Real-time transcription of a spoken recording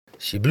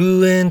She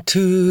blew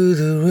into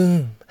the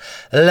room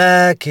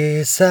like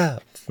a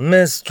soft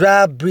mist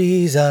dry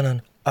breeze on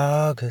an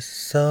August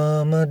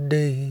summer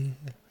day.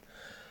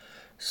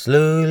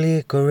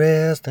 Slowly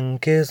caressed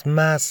and kissed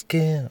my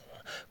skin,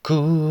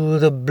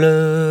 cooled the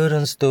blood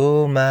and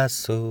stole my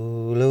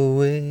soul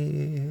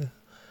away.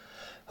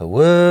 Her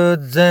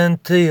words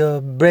enter your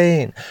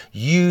brain,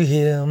 you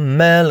hear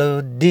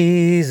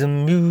melodies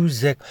and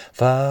music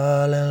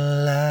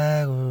falling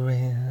like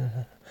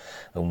rain.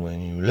 And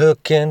when you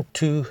look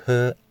into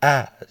her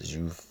eyes,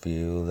 you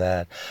feel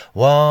that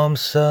warm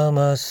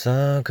summer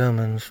sun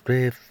coming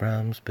straight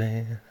from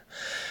Spain.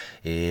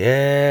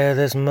 Yeah,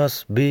 this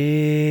must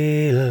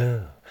be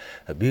love,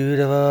 a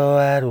beautiful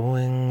white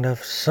winged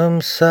of some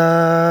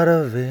sort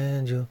of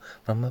angel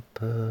from up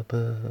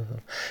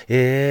above.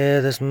 Yeah,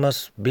 this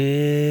must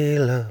be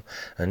love,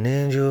 an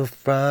angel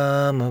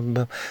from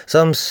above,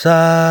 some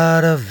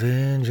sort of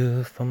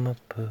angel from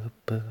up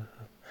above.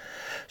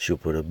 She'll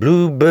put a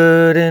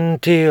bluebird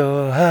into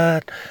your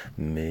heart,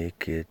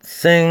 make it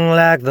sing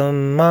like the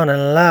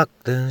morning lark,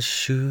 then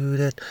shoot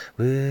it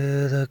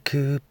with a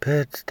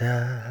Cupid's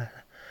dart.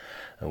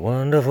 A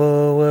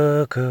wonderful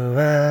work of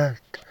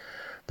art,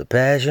 the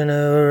passion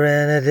of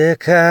René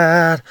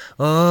Descartes.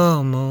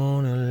 Oh,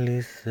 Mona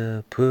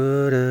Lisa,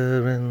 put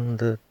her in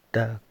the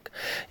dark.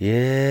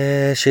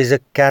 Yeah, she's a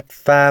Cat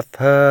 5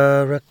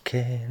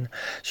 hurricane.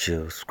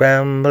 She'll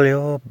scramble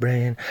your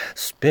brain,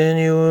 spin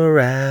you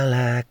around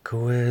like a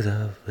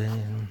weather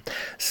vane.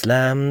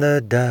 Slam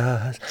the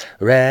doors,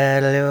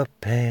 rattle your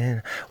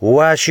pain,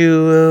 wash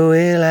you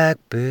away like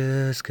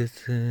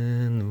biscuits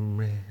in the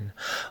rain.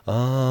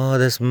 Oh,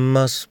 this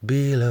must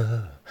be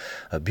love,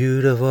 a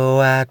beautiful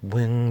white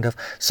winged of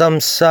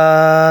some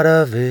sort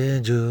of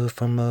angel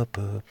from up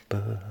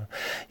above.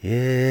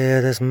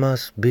 Yeah, this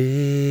must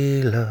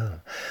be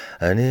love,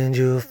 an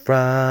angel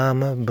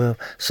from above,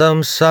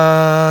 some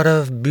sort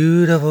of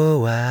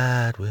beautiful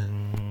white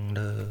winged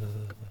dove.